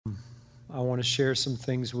I want to share some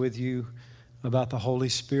things with you about the Holy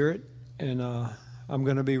Spirit. And I'm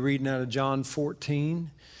going to be reading out of John 14.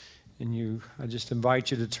 And I just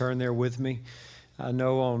invite you to turn there with me. I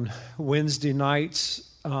know on Wednesday nights,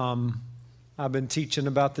 I've been teaching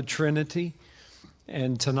about the Trinity.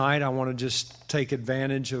 And tonight I want to just take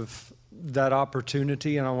advantage of that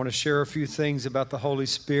opportunity. And I want to share a few things about the Holy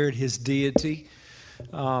Spirit, His deity.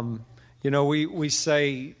 We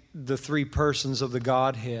say the three persons of the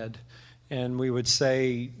Godhead. And we would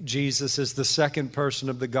say Jesus is the second person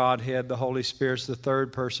of the Godhead, the Holy Spirit's the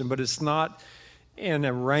third person, but it's not in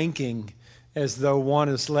a ranking as though one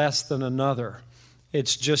is less than another.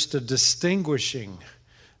 It's just a distinguishing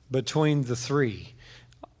between the three,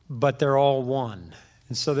 but they're all one.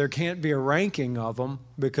 And so there can't be a ranking of them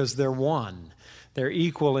because they're one. They're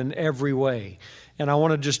equal in every way. And I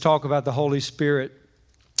want to just talk about the Holy Spirit.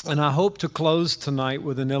 And I hope to close tonight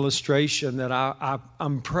with an illustration that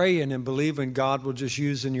I'm praying and believing God will just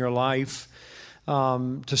use in your life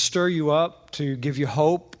to stir you up, to give you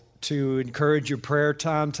hope, to encourage your prayer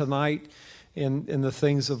time tonight in the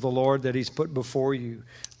things of the Lord that He's put before you.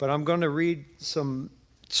 But I'm going to read some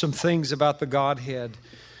things about the Godhead.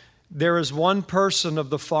 There is one person of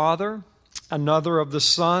the Father, another of the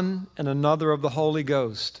Son, and another of the Holy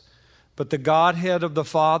Ghost. But the Godhead of the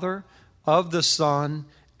Father, of the Son,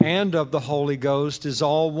 and of the Holy Ghost is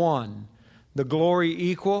all one, the glory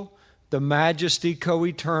equal, the majesty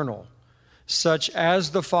co-eternal. Such as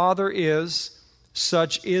the Father is,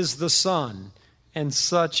 such is the Son, and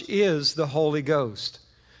such is the Holy Ghost.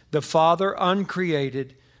 The Father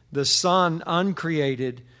uncreated, the Son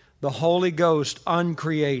uncreated, the Holy Ghost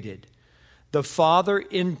uncreated. The Father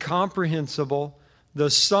incomprehensible, the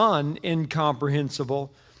Son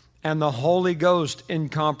incomprehensible, and the Holy Ghost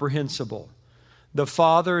incomprehensible. The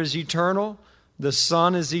Father is eternal, the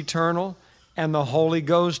Son is eternal, and the Holy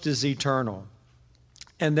Ghost is eternal.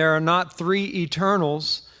 And there are not three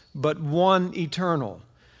eternals, but one eternal.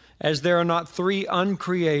 As there are not three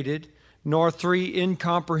uncreated, nor three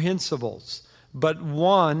incomprehensibles, but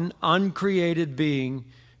one uncreated being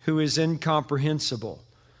who is incomprehensible.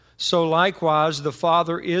 So likewise, the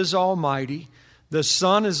Father is almighty, the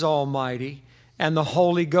Son is almighty, and the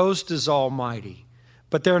Holy Ghost is almighty.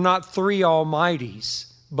 But there are not three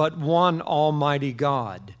almighties, but one almighty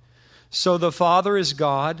God. So the Father is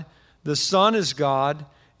God, the Son is God,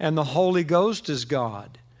 and the Holy Ghost is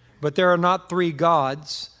God. But there are not three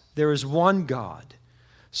gods, there is one God.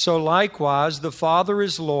 So likewise, the Father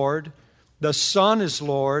is Lord, the Son is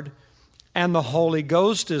Lord, and the Holy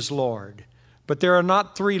Ghost is Lord. But there are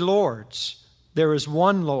not three Lords, there is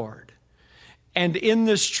one Lord. And in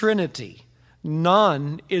this Trinity,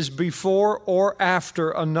 none is before or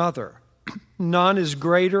after another. None is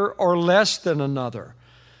greater or less than another.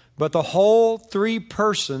 But the whole three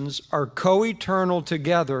persons are co-eternal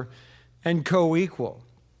together and co-equal.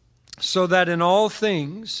 So that in all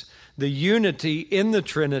things, the unity in the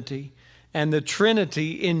Trinity and the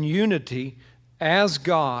Trinity in unity as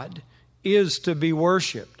God is to be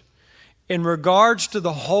worshiped. In regards to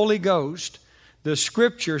the Holy Ghost, the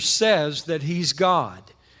Scripture says that He's God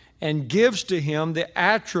and gives to Him the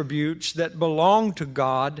attributes that belong to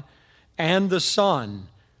God and the Son.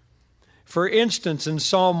 For instance, in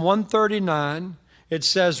Psalm 139, it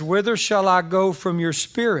says, "Whither shall I go from your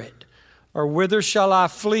spirit? Or whither shall I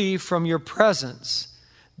flee from your presence?"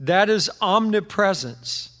 That is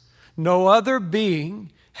omnipresence. No other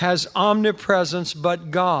being has omnipresence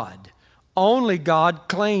but God. Only God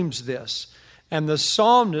claims this. And the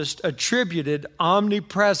psalmist attributed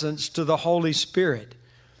omnipresence to the Holy Spirit.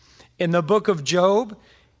 In the book of Job,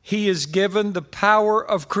 he is given the power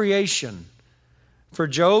of creation. For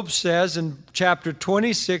Job says in chapter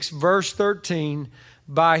 26, verse 13,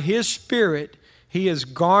 "By His Spirit He has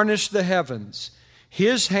garnished the heavens.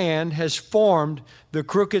 His hand has formed the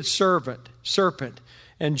crooked serpent."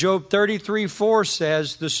 And Job 33:4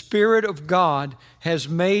 says, "The Spirit of God has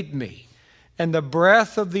made me, and the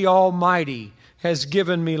breath of the Almighty has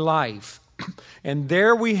given me life." And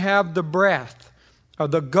there we have the breath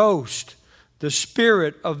of the Ghost, the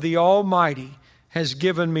Spirit of the Almighty has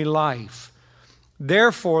given me life.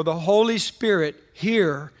 Therefore, the Holy Spirit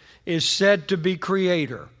here is said to be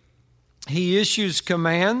Creator. He issues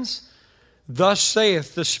commands, "Thus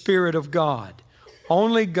saith the Spirit of God."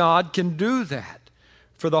 Only God can do that.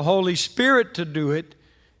 For the Holy Spirit to do it,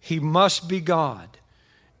 He must be God.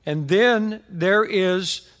 And then there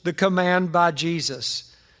is the command by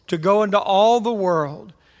Jesus to go into all the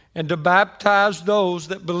world and to baptize those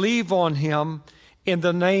that believe on Him in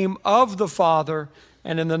the name of the Father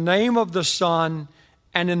and in the name of the Son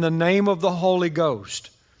and in the name of the Holy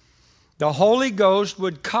Ghost. The Holy Ghost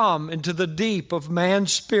would come into the deep of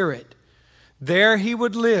man's spirit. There he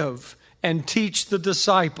would live and teach the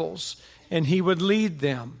disciples, and he would lead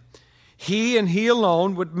them. He and he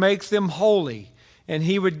alone would make them holy, and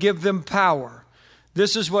he would give them power.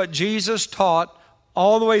 This is what Jesus taught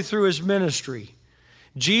all the way through his ministry.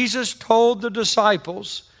 Jesus told the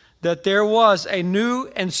disciples that there was a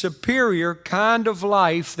new and superior kind of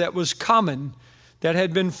life that was coming, that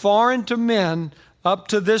had been foreign to men up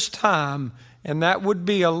to this time, and that would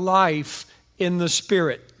be a life in the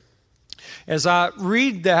Spirit. As I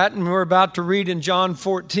read that, and we're about to read in John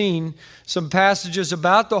 14 some passages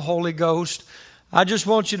about the Holy Ghost, I just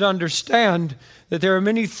want you to understand that there are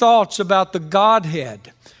many thoughts about the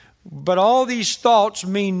Godhead, but all these thoughts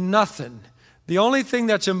mean nothing. The only thing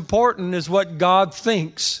that's important is what God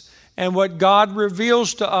thinks and what God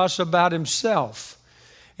reveals to us about himself.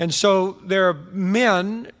 And so there are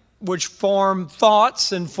men which form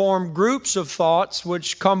thoughts and form groups of thoughts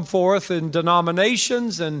which come forth in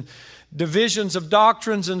denominations and divisions of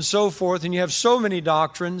doctrines and so forth. And you have so many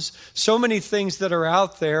doctrines, so many things that are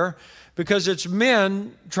out there, because it's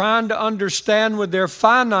men trying to understand with their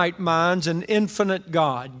finite minds an infinite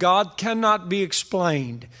God. God cannot be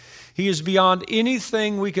explained. He is beyond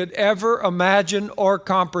anything we could ever imagine or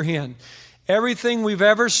comprehend. Everything we've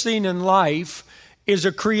ever seen in life is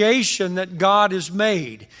a creation that God has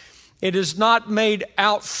made. It is not made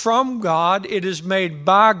out from God, it is made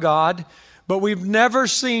by God, but we've never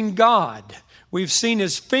seen God. We've seen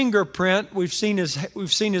his fingerprint, we've seen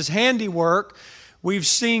his handiwork, we've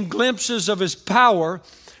seen glimpses of his power,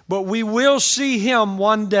 but we will see him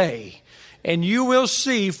one day. And you will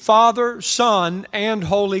see Father, Son, and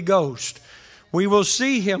Holy Ghost. We will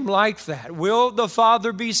see him like that. Will the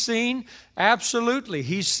Father be seen? Absolutely.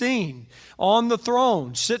 He's seen on the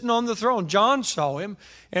throne, sitting on the throne. John saw him.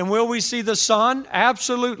 And will we see the Son?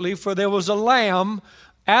 Absolutely, for there was a Lamb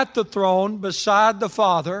at the throne beside the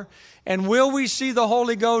Father. And will we see the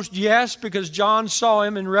Holy Ghost? Yes, because John saw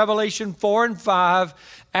him in Revelation 4 and 5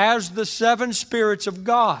 as the seven spirits of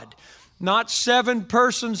God. Not seven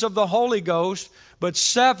persons of the Holy Ghost, but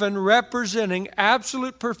seven representing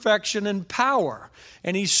absolute perfection and power.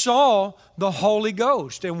 And he saw the Holy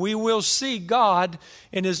Ghost. And we will see God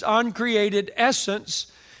in his uncreated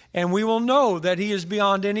essence. And we will know that he is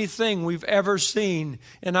beyond anything we've ever seen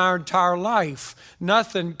in our entire life.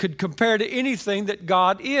 Nothing could compare to anything that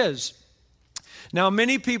God is. Now,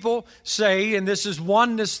 many people say, and this is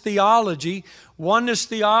oneness theology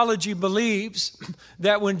believes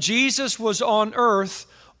that when Jesus was on earth,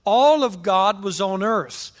 all of God was on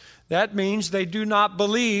earth. That means they do not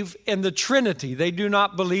believe in the Trinity. They do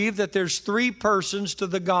not believe that there's three persons to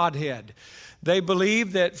the Godhead. They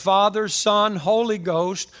believe that Father, Son, Holy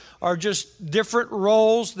Ghost are just different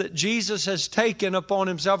roles that Jesus has taken upon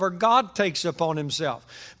himself, or God takes upon himself.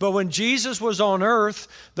 But when Jesus was on earth,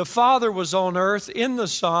 the Father was on earth in the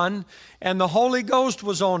Son, and the Holy Ghost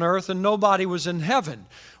was on earth, and nobody was in heaven.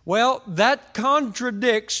 Well, that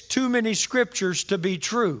contradicts too many scriptures to be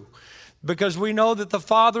true, because we know that the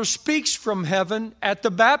Father speaks from heaven at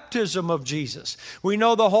the baptism of Jesus. We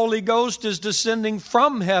know the Holy Ghost is descending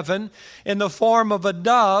from heaven in the form of a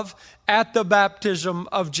dove at the baptism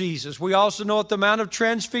of Jesus. We also know at the Mount of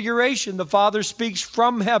Transfiguration, the Father speaks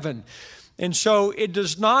from heaven. And so it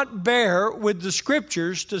does not bear with the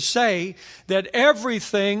scriptures to say that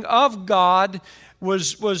everything of God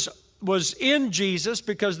was in Jesus,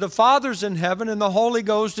 because the Father's in heaven and the Holy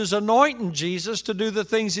Ghost is anointing Jesus to do the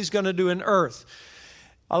things he's going to do in earth.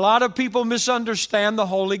 A lot of people misunderstand the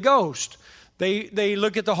Holy Ghost. They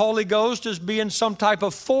look at the Holy Ghost as being some type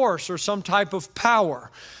of force or some type of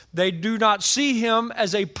power. They do not see him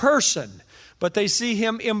as a person, but they see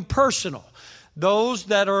him impersonal. Those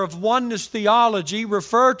that are of oneness theology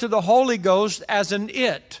refer to the Holy Ghost as an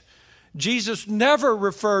it. Jesus never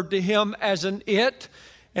referred to him as an it,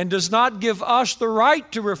 and does not give us the right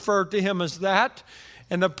to refer to him as that.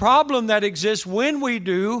 And the problem that exists when we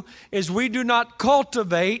do is we do not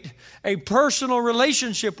cultivate a personal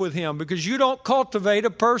relationship with him, because you don't cultivate a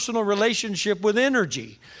personal relationship with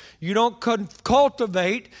energy. You don't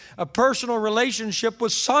cultivate a personal relationship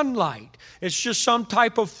with sunlight. It's just some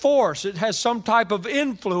type of force. It has some type of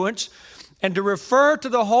influence. And to refer to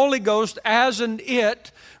the Holy Ghost as an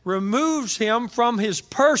it removes him from his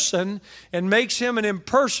person and makes him an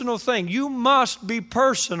impersonal thing. You must be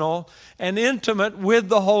personal and intimate with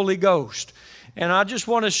the Holy Ghost. And I just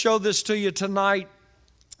want to show this to you tonight.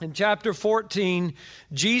 In chapter 14,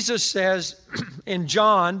 Jesus says in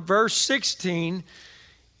John, verse 16,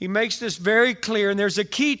 he makes this very clear, and there's a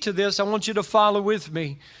key to this. I want you to follow with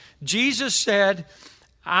me. Jesus said,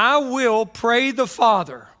 I will pray the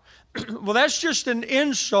Father, Well, that's just an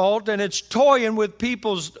insult, and it's toying with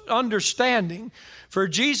people's understanding for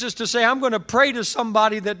Jesus to say, I'm going to pray to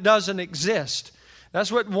somebody that doesn't exist.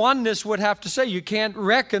 That's what oneness would have to say. You can't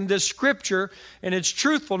reckon this scripture and its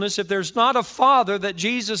truthfulness if there's not a Father that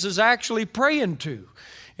Jesus is actually praying to.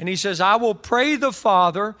 And he says, I will pray the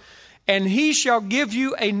Father, and he shall give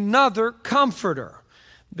you another comforter,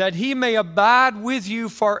 that he may abide with you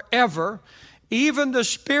forever, even the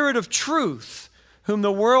Spirit of truth, whom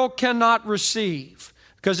the world cannot receive,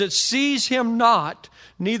 because it sees him not,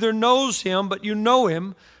 neither knows him, but you know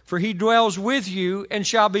him, for he dwells with you and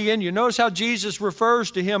shall be in you. Notice how Jesus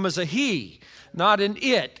refers to him as a he, not an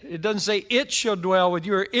it. It doesn't say it shall dwell with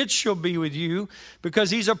you or it shall be with you,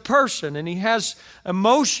 because he's a person and he has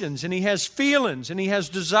emotions and he has feelings and he has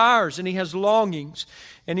desires and he has longings,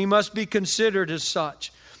 and he must be considered as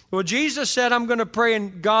such. Well, Jesus said, I'm going to pray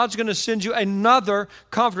and God's going to send you another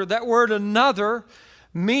comforter. That word another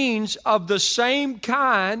means of the same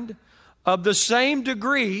kind, of the same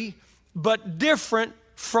degree, but different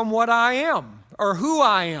from what I am or who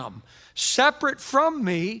I am. Separate from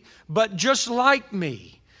me, but just like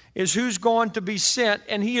me is who's going to be sent.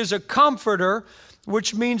 And he is a comforter,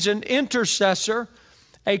 which means an intercessor,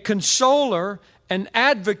 a consoler, an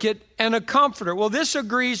advocate, and a comforter. Well, this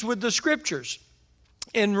agrees with the scriptures.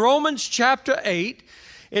 In Romans chapter 8,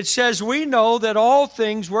 it says, we know that all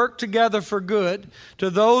things work together for good to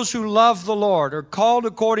those who love the Lord, or called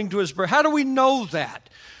according to his purpose. How do we know that?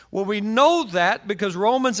 Well, we know that because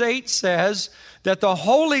Romans 8 says that the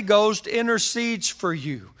Holy Ghost intercedes for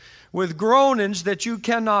you with groanings that you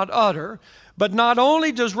cannot utter. But not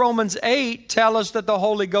only does Romans 8 tell us that the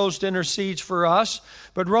Holy Ghost intercedes for us,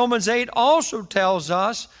 but Romans 8 also tells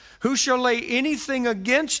us, who shall lay anything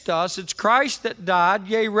against us? It's Christ that died,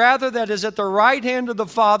 yea, rather that is at the right hand of the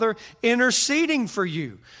Father interceding for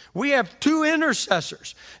you. We have two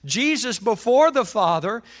intercessors. Jesus before the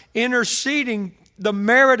Father interceding the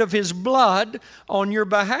merit of his blood on your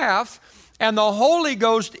behalf, and the Holy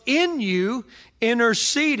Ghost in you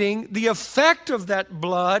interceding the effect of that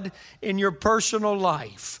blood in your personal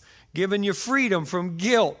life, giving you freedom from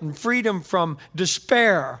guilt and freedom from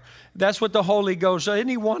despair. That's what the Holy Ghost does. Isn't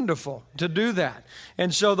he wonderful to do that?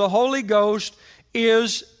 And so the Holy Ghost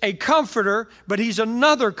is a comforter, but he's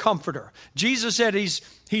another comforter. Jesus said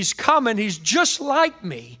he's coming, he's just like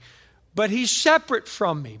me, but he's separate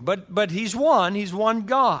from me. But he's one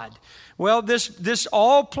God. Well, this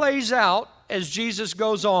all plays out as Jesus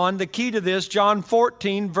goes on. The key to this, John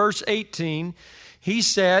 14, verse 18, he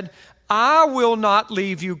said, I will not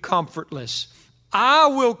leave you comfortless. I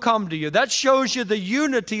will come to you. That shows you the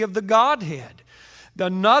unity of the Godhead.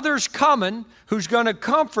 Another's coming who's going to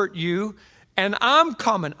comfort you, and I'm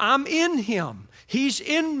coming. I'm in him. He's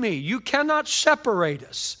in me. You cannot separate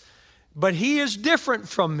us. But he is different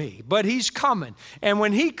from me, but he's coming. And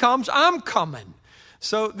when he comes, I'm coming.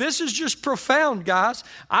 So this is just profound, guys.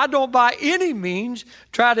 I don't by any means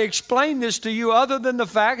try to explain this to you other than the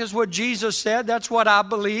fact is what Jesus said. That's what I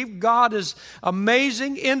believe. God is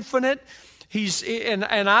amazing, infinite. And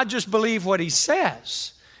I just believe what he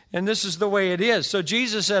says. And this is the way it is. So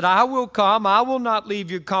Jesus said, I will come. I will not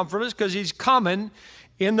leave you comfortless, because he's coming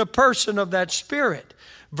in the person of that Spirit.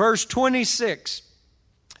 Verse 26.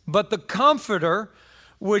 But the Comforter,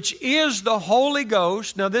 which is the Holy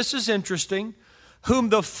Ghost, now this is interesting, whom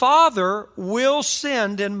the Father will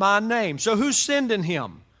send in my name. So who's sending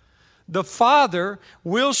him? The Father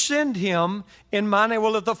will send him in my name.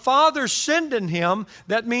 Well, if the Father's sending him,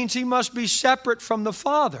 that means he must be separate from the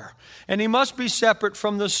Father, and he must be separate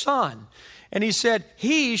from the Son. And he said,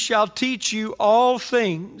 he shall teach you all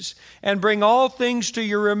things and bring all things to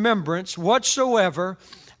your remembrance whatsoever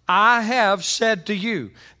I have said to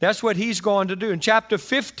you. That's what he's going to do. In chapter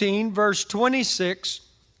 15, verse 26,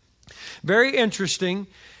 very interesting.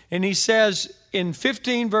 And he says in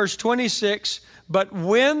 15, verse 26, but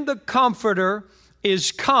when the Comforter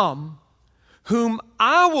is come, whom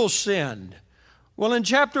I will send. Well, in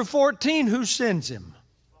chapter 14, who sends him?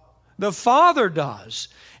 The Father does.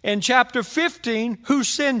 In chapter 15, who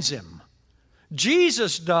sends him?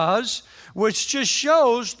 Jesus does, which just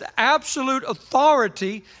shows the absolute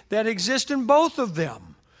authority that exists in both of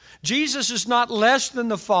them. Jesus is not less than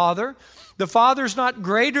the Father. The Father is not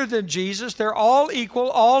greater than Jesus. They're all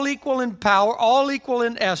equal in power, all equal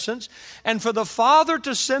in essence. And for the Father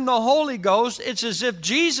to send the Holy Ghost, it's as if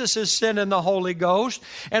Jesus is sending the Holy Ghost.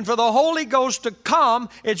 And for the Holy Ghost to come,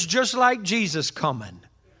 it's just like Jesus coming.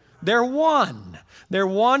 They're one. They're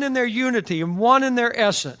one in their unity and one in their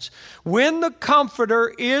essence. When the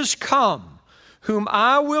Comforter is come, whom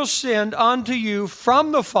I will send unto you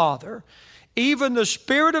from the Father, even the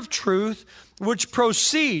Spirit of truth, which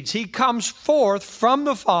proceeds, he comes forth from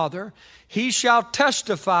the Father, he shall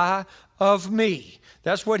testify of me.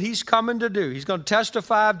 That's what he's coming to do. He's going to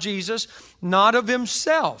testify of Jesus, not of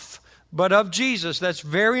himself, but of Jesus. That's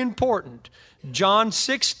very important. John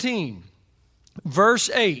 16,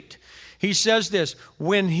 verse 8, he says this,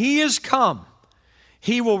 when he is come,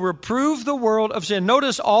 he will reprove the world of sin.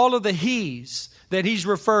 Notice all of the he's that he's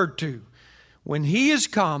referred to. When he is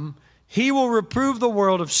come, he will reprove the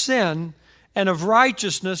world of sin and of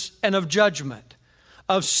righteousness and of judgment.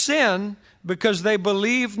 Of sin, because they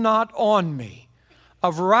believe not on me.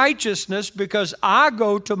 Of righteousness, because I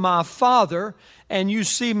go to my Father and you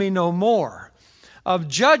see me no more. Of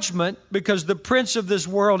judgment, because the prince of this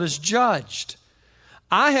world is judged.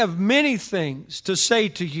 I have many things to say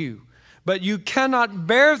to you, but you cannot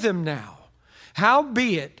bear them now.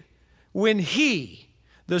 Howbeit, when he,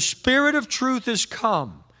 the Spirit of truth, is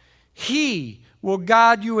come, he will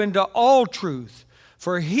guide you into all truth.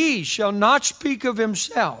 For he shall not speak of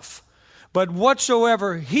himself, but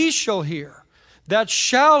whatsoever he shall hear, that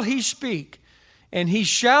shall he speak, and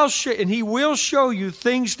he will show you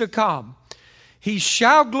things to come. He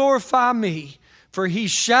shall glorify me, for he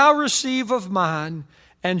shall receive of mine,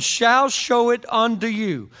 and shall show it unto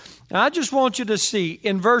you. And I just want you to see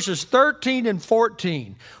in verses 13 and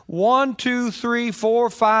 14, 1, 2, 3, 4,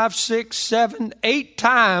 5, 6, 7, 8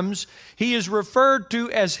 times he is referred to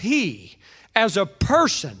as he, as a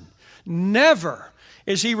person. Never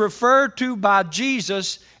is he referred to by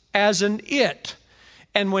Jesus as an it.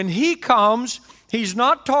 And when he comes, he's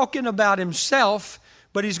not talking about himself,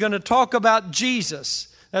 but he's going to talk about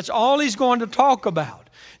Jesus. That's all he's going to talk about.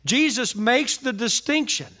 Jesus makes the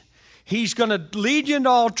distinction. He's going to lead you into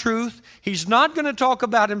all truth. He's not going to talk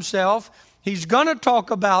about himself. He's going to talk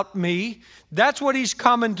about me. That's what he's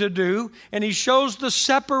coming to do. And he shows the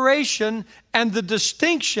separation and the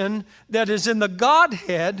distinction that is in the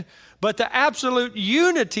Godhead, but the absolute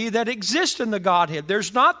unity that exists in the Godhead.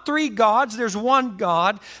 There's not three gods, there's one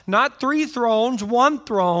God. Not three thrones, one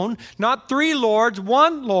throne. Not three lords,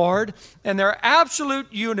 one Lord. And they're absolute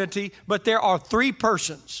unity, but there are three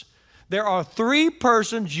persons. There are three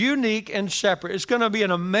persons, unique and separate. It's going to be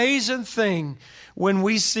an amazing thing when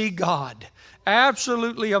we see God.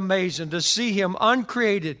 Absolutely amazing to see him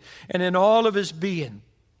uncreated and in all of his being.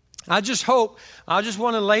 I just want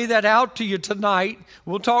to lay that out to you tonight.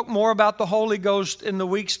 We'll talk more about the Holy Ghost in the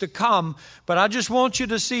weeks to come, but I just want you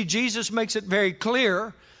to see Jesus makes it very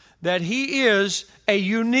clear that he is a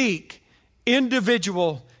unique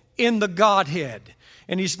individual in the Godhead.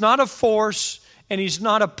 And he's not a force and he's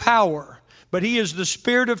not a power, but he is the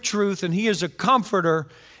Spirit of truth, and he is a comforter,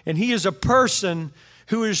 and he is a person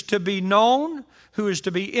who is to be known, who is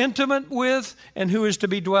to be intimate with, and who is to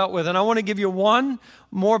be dwelt with. And I want to give you one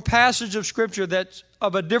more passage of Scripture that's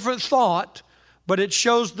of a different thought, but it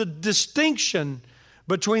shows the distinction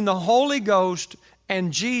between the Holy Ghost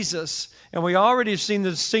and Jesus. And we already have seen the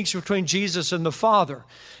distinction between Jesus and the Father.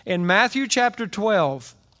 In Matthew chapter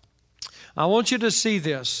 12, I want you to see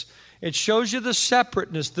this. It shows you the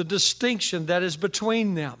separateness, the distinction that is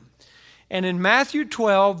between them. And in Matthew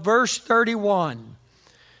 12, verse 31,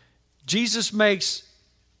 Jesus makes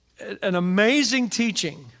an amazing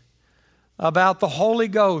teaching about the Holy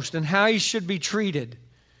Ghost and how he should be treated.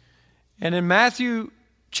 And in Matthew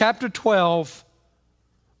chapter 12,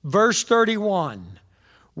 verse 31,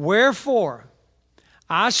 wherefore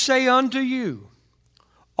I say unto you,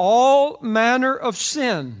 all manner of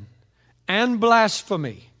sin and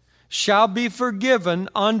blasphemy shall be forgiven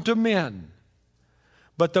unto men,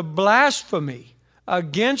 but the blasphemy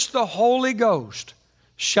against the Holy Ghost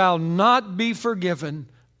shall not be forgiven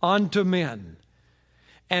unto men.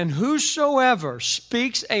 And whosoever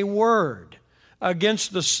speaks a word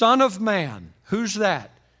against the Son of Man, who's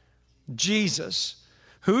that? Jesus.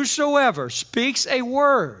 Whosoever speaks a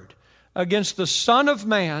word against the Son of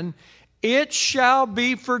Man, it shall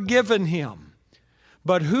be forgiven him.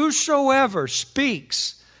 But whosoever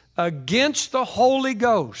speaks against the Holy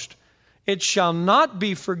Ghost, it shall not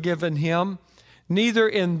be forgiven him, neither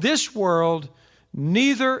in this world,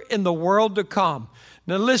 neither in the world to come.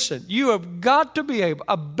 Now listen, you have got to be able,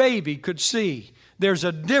 a baby could see there's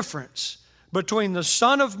a difference between the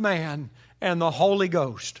Son of Man and the Holy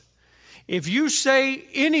Ghost. If you say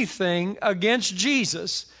anything against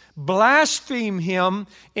Jesus, blaspheme him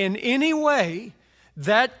in any way,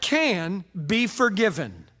 that can be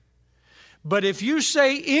forgiven. But if you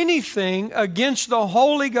say anything against the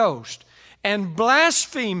Holy Ghost and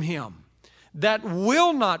blaspheme him, that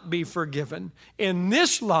will not be forgiven in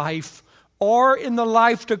this life or in the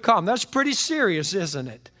life to come. That's pretty serious, isn't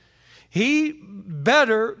it? He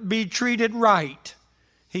better be treated right.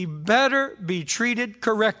 He better be treated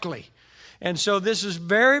correctly. And so this is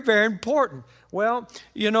very, very important. Well,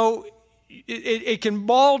 it can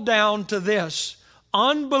boil down to this: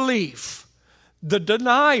 unbelief, the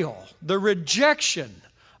denial, the rejection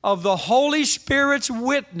of the Holy Spirit's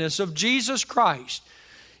witness of Jesus Christ.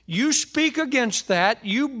 You speak against that.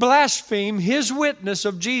 You blaspheme His witness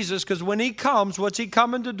of Jesus, because when He comes, what's He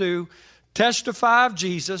coming to do? Testify of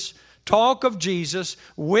Jesus, talk of Jesus,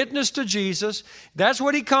 witness to Jesus. That's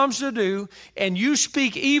what He comes to do. And you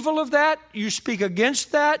speak evil of that. You speak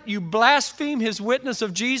against that. You blaspheme His witness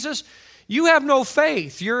of Jesus. You have no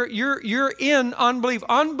faith. You're in unbelief.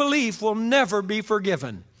 Unbelief will never be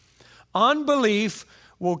forgiven. Unbelief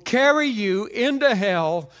will carry you into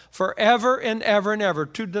hell forever and ever and ever.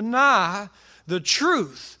 To deny the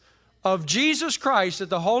truth of Jesus Christ that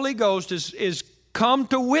the Holy Ghost is come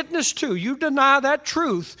to witness to. You deny that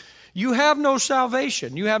truth, you have no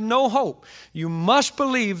salvation. You have no hope. You must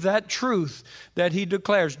believe that truth that He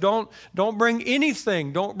declares. Don't bring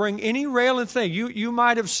anything. Don't bring any railing thing. You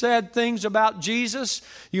might have said things about Jesus.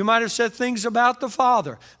 You might have said things about the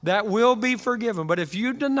Father. That will be forgiven. But if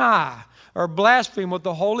you deny or blaspheme what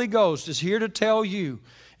the Holy Ghost is here to tell you,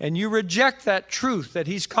 and you reject that truth that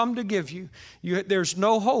He's come to give you, there's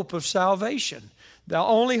no hope of salvation. The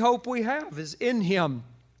only hope we have is in Him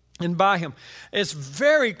and by Him. It's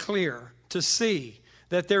very clear to see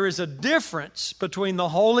that there is a difference between the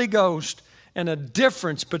Holy Ghost and a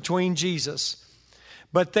difference between Jesus.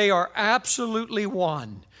 But they are absolutely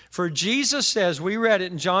one. For Jesus says, we read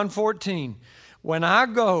it in John 14, when I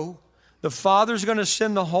go, the Father's going to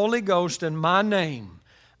send the Holy Ghost in my name.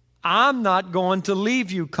 I'm not going to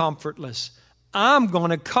leave you comfortless. I'm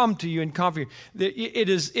going to come to you and comfort you. It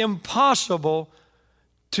is impossible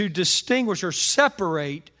to distinguish or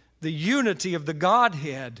separate the unity of the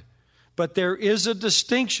Godhead. But there is a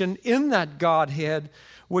distinction in that Godhead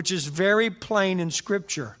which is very plain in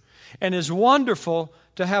Scripture. And is wonderful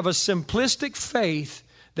to have a simplistic faith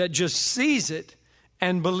that just sees it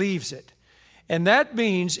and believes it. And that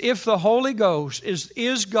means if the Holy Ghost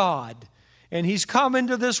is God, and He's come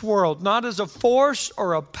into this world, not as a force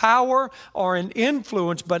or a power or an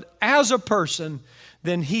influence, but as a person,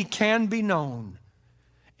 then He can be known.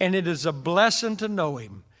 And it is a blessing to know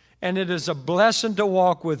Him. And it is a blessing to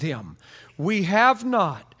walk with Him. We have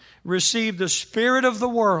not received the spirit of the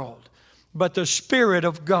world, but the Spirit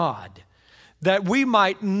of God, that we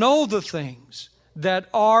might know the things that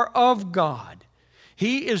are of God.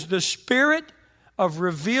 He is the Spirit of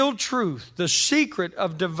revealed truth, the secret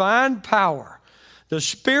of divine power, the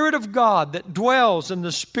Spirit of God that dwells in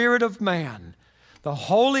the spirit of man. The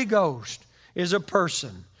Holy Ghost is a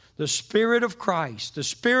person. The Spirit of Christ, the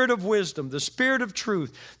Spirit of wisdom, the Spirit of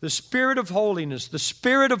truth, the Spirit of holiness, the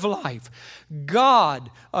Spirit of life.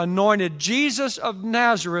 God anointed Jesus of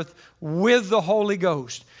Nazareth with the Holy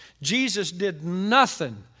Ghost. Jesus did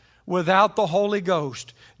nothing without the Holy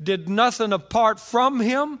Ghost, did nothing apart from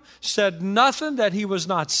Him, said nothing that He was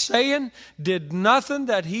not saying, did nothing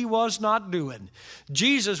that He was not doing.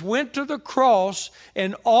 Jesus went to the cross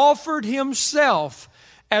and offered Himself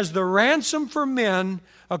as the ransom for men,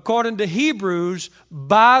 according to Hebrews,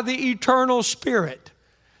 by the eternal Spirit.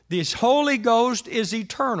 This Holy Ghost is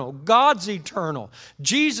eternal. God's eternal.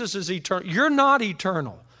 Jesus is eternal. You're not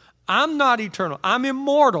eternal. I'm not eternal. I'm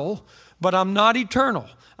immortal, but I'm not eternal.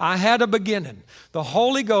 I had a beginning. The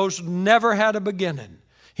Holy Ghost never had a beginning.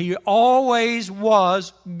 He always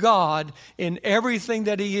was God in everything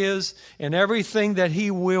that He is and everything that He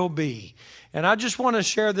will be. And I just want to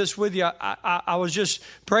share this with you. I was just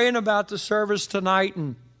praying about the service tonight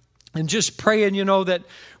and just praying, that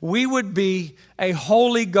we would be a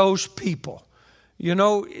Holy Ghost people.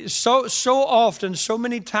 So often, so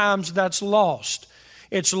many times that's lost.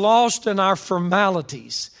 It's lost in our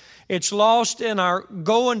formalities. It's lost in our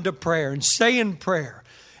going to prayer and saying prayer.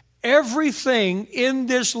 Everything in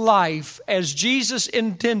this life, as Jesus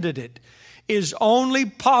intended it, is only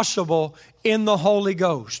possible in the Holy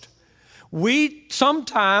Ghost. We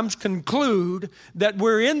sometimes conclude that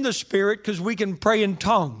we're in the Spirit because we can pray in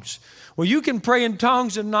tongues. Well, you can pray in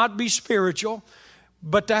tongues and not be spiritual,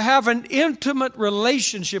 but to have an intimate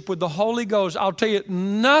relationship with the Holy Ghost, I'll tell you,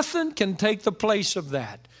 nothing can take the place of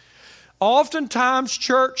that. Oftentimes,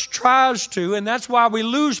 church tries to, and that's why we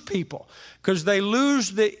lose people, because they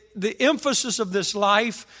lose the emphasis of this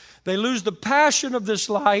life. They lose the passion of this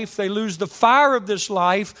life. They lose the fire of this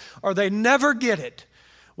life, or they never get it.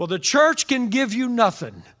 Well, the church can give you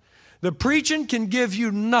nothing. The preaching can give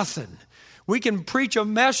you nothing. We can preach a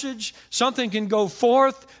message. Something can go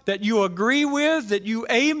forth that you agree with, that you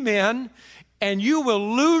amen. and you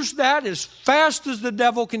will lose that as fast as the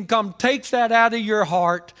devil can come take that out of your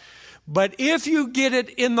heart. But if you get it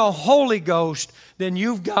in the Holy Ghost, then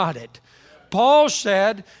you've got it. Paul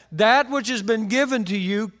said, that which has been given to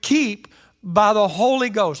you, keep by the Holy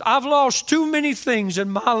Ghost. I've lost too many things in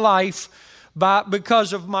my life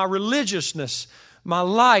because of my religiousness, my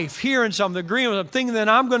life, hearing something, agreeing with something, thinking that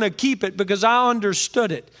I'm going to keep it because I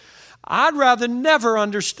understood it. I'd rather never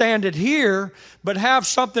understand it here, but have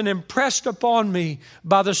something impressed upon me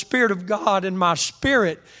by the Spirit of God in my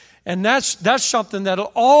spirit. And that's something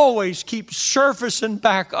that'll always keep surfacing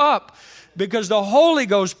back up because the Holy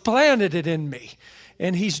Ghost planted it in me.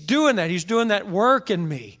 And He's doing that. He's doing that work in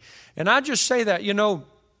me. And I just say that,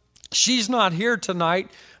 she's not here tonight.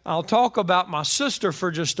 I'll talk about my sister for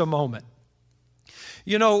just a moment.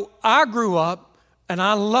 I grew up and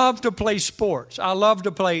I love to play sports. I love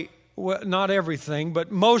to play, not everything,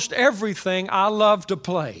 but most everything I love to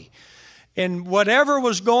play. And whatever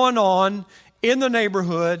was going on in the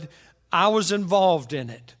neighborhood, I was involved in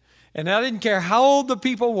it. And I didn't care how old the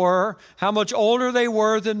people were, how much older they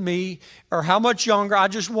were than me, or how much younger. I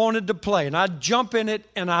just wanted to play. And I'd jump in it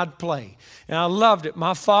and I'd play. And I loved it.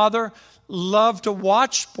 My father loved to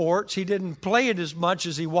watch sports. He didn't play it as much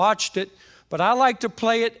as he watched it. But I like to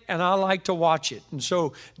play it and I like to watch it. And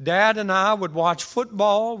so Dad and I would watch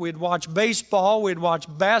football. We'd watch baseball. We'd watch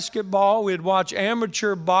basketball. We'd watch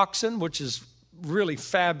amateur boxing, which is really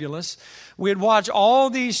fabulous. We'd watch all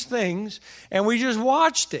these things and we just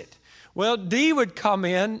watched it. Well, Dee would come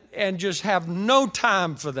in and just have no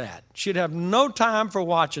time for that. She'd have no time for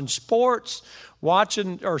watching sports,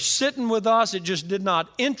 watching or sitting with us. It just did not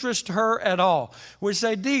interest her at all. We'd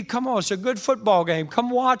say, Dee, come on, it's a good football game. Come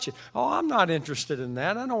watch it. Oh, I'm not interested in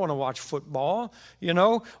that. I don't want to watch football,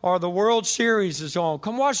 or the World Series is on.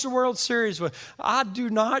 Come watch the World Series. I do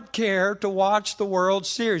not care to watch the World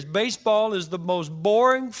Series. Baseball is the most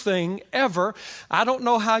boring thing ever. I don't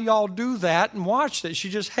know how y'all do that and watched it. She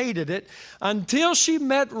just hated it until she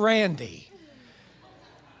met Randy.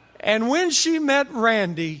 And when she met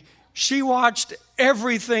Randy, she watched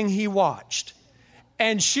everything he watched.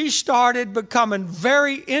 And she started becoming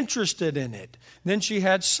very interested in it. Then she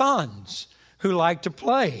had sons who liked to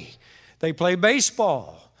play. They played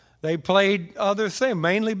baseball. They played other things,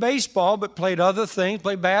 mainly baseball, but played other things,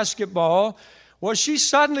 played basketball. Well, she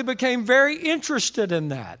suddenly became very interested in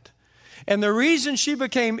that. And the reason she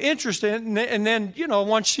became interested, and then,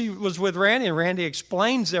 once she was with Randy, and Randy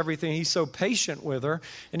explains everything, he's so patient with her,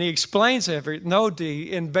 and he explains everything. No,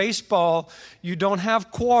 Dee, in baseball, you don't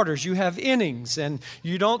have quarters, you have innings, and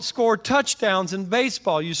you don't score touchdowns in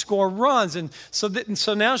baseball, you score runs. And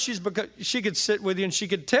so now she could sit with you and she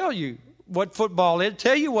could tell you what football is,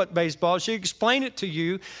 tell you what baseball is. She could explain it to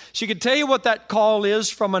you. She could tell you what that call is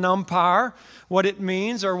from an umpire, what it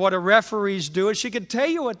means, or what a referee's doing. She could tell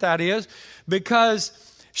you what that is because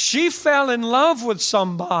she fell in love with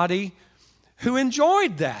somebody who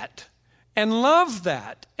enjoyed that and loved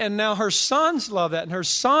that. And now her sons love that, and her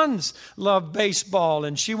sons love baseball,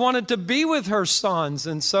 and she wanted to be with her sons.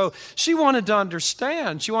 And so she wanted to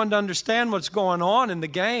understand. She wanted to understand what's going on in the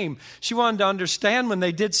game. She wanted to understand when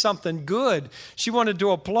they did something good. She wanted to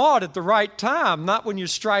applaud at the right time, not when you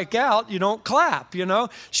strike out, you don't clap,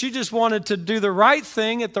 She just wanted to do the right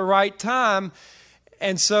thing at the right time.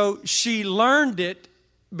 And so she learned it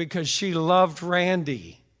because she loved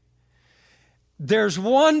Randy. There's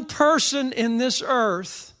one person in this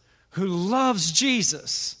earth who loves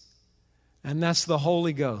Jesus, and that's the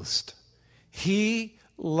Holy Ghost. He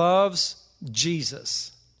loves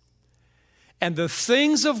Jesus. And the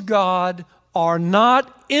things of God are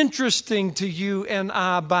not interesting to you and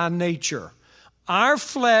I by nature. Our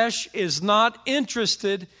flesh is not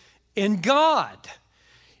interested in God.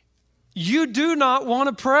 You do not want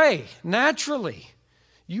to pray naturally.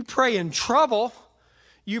 You pray in trouble.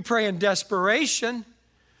 You pray in desperation,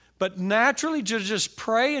 but naturally to just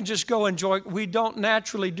pray and just go enjoy, we don't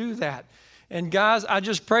naturally do that. And guys, I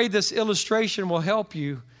just pray this illustration will help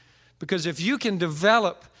you, because if you can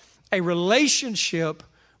develop a relationship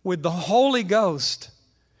with the Holy Ghost,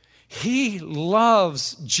 He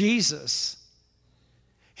loves Jesus.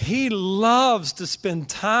 He loves to spend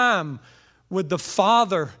time with the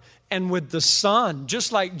Father and with the Son,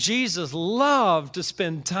 just like Jesus loved to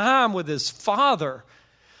spend time with His Father.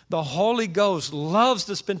 The Holy Ghost loves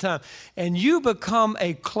to spend time. And you become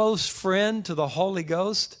a close friend to the Holy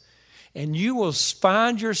Ghost, and you will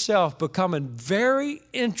find yourself becoming very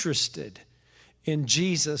interested in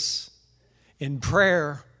Jesus, in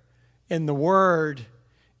prayer, in the Word,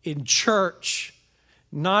 in church,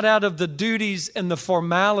 not out of the duties and the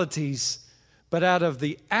formalities, but out of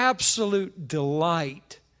the absolute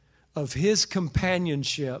delight of His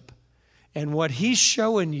companionship and what He's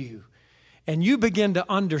showing you, and you begin to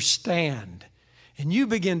understand, and you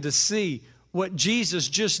begin to see what Jesus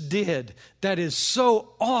just did that is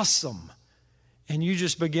so awesome, and you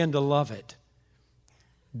just begin to love it.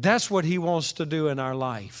 That's what He wants to do in our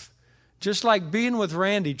life. Just like being with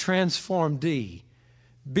Randy transformed Dee,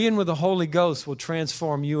 being with the Holy Ghost will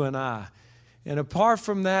transform you and I. And apart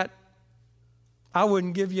from that, I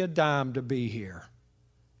wouldn't give you a dime to be here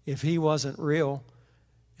if He wasn't real,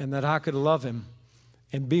 and that I could love Him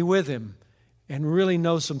and be with Him and really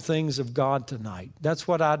know some things of God tonight. That's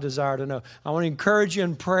what I desire to know. I want to encourage you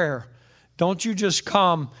in prayer. Don't you just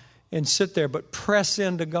come and sit there, but press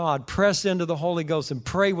into God, press into the Holy Ghost, and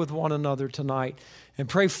pray with one another tonight, and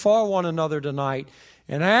pray for one another tonight,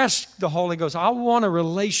 and ask the Holy Ghost, I want a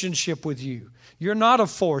relationship with you. You're not a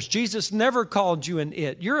force. Jesus never called you an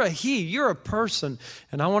it. You're a He. You're a person.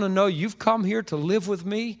 And I want to know you've come here to live with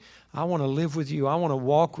me. I want to live with you. I want to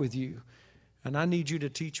walk with you. And I need you to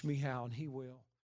teach me how, and He will.